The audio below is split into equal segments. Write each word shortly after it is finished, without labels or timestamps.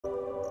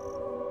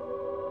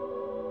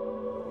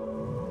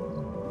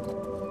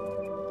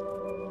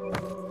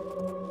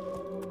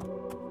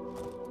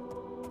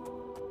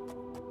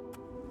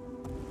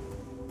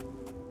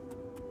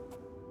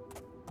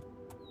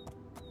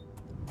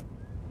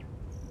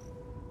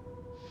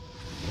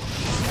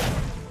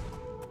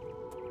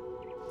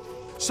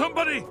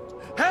Somebody!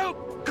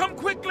 Help! Come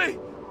quickly!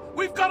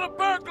 We've got a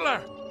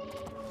burglar!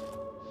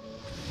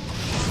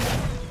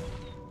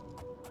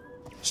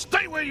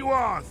 Stay where you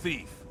are,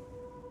 thief!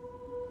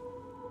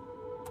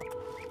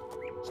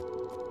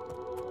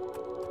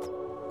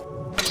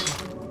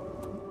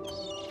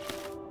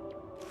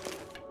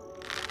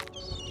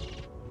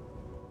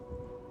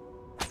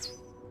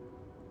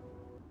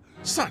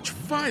 Such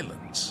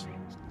violence!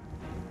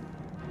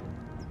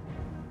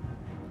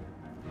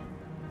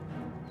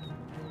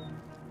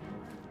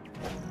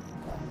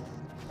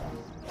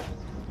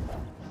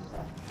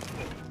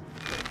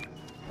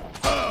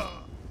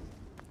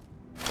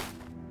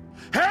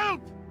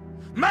 Help!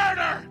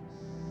 Murder!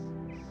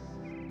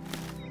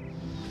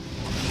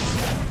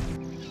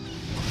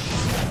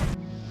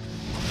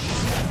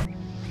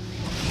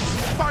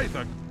 By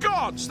the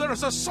gods, there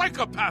is a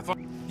psychopath!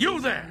 You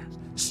there!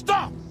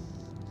 Stop!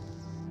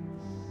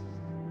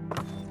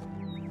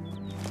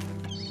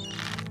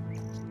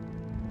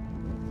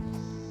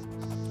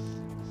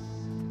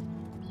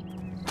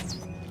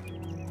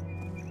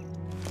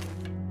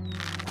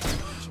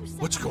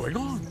 What's going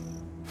on?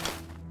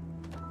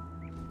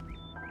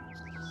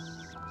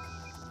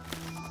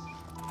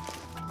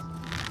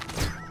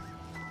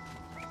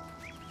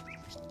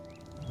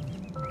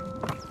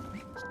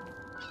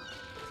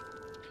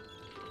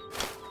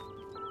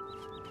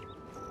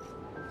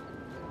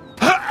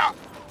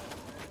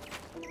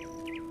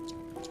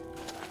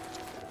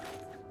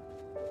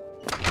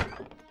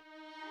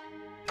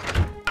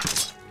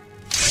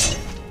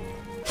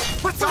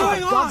 What's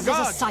going on? There's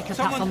a psychopath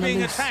Someone's on the being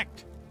loose.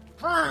 attacked.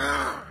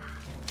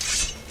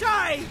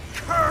 Die,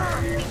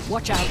 cur!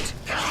 Watch out.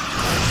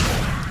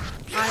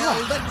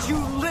 I'll let you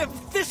live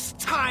this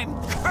time,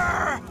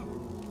 cur!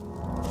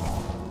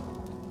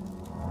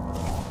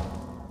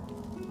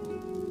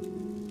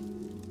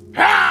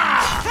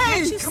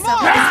 Hey, come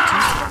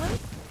on!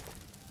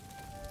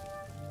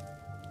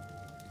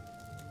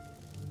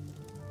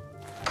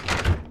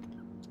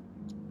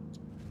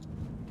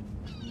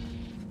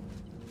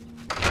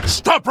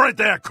 Stop right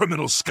there,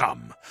 criminal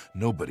scum!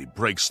 Nobody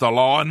breaks the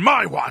law on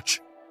my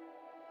watch!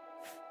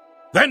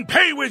 Then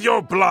pay with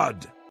your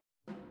blood!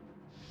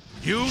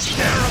 You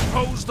dare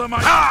oppose the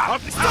might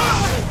of...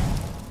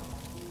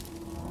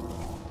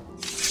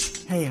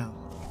 Hail.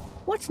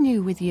 What's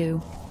new with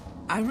you?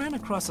 I ran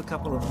across a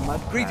couple of mud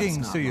crabs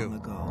Greetings not to you. long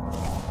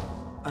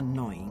ago.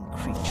 Annoying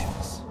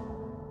creatures.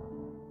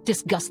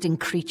 Disgusting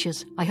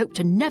creatures. I hope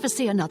to never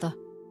see another.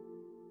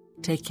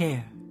 Take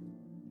care.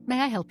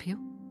 May I help you?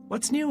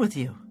 What's new with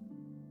you?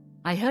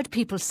 I heard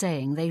people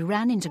saying they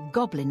ran into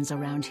goblins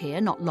around here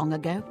not long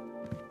ago.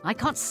 I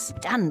can't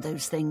stand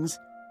those things.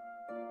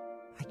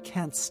 I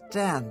can't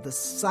stand the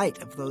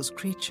sight of those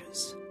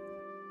creatures.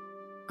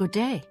 Good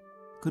day.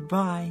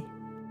 Goodbye.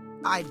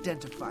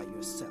 Identify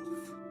yourself.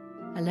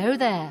 Hello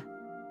there.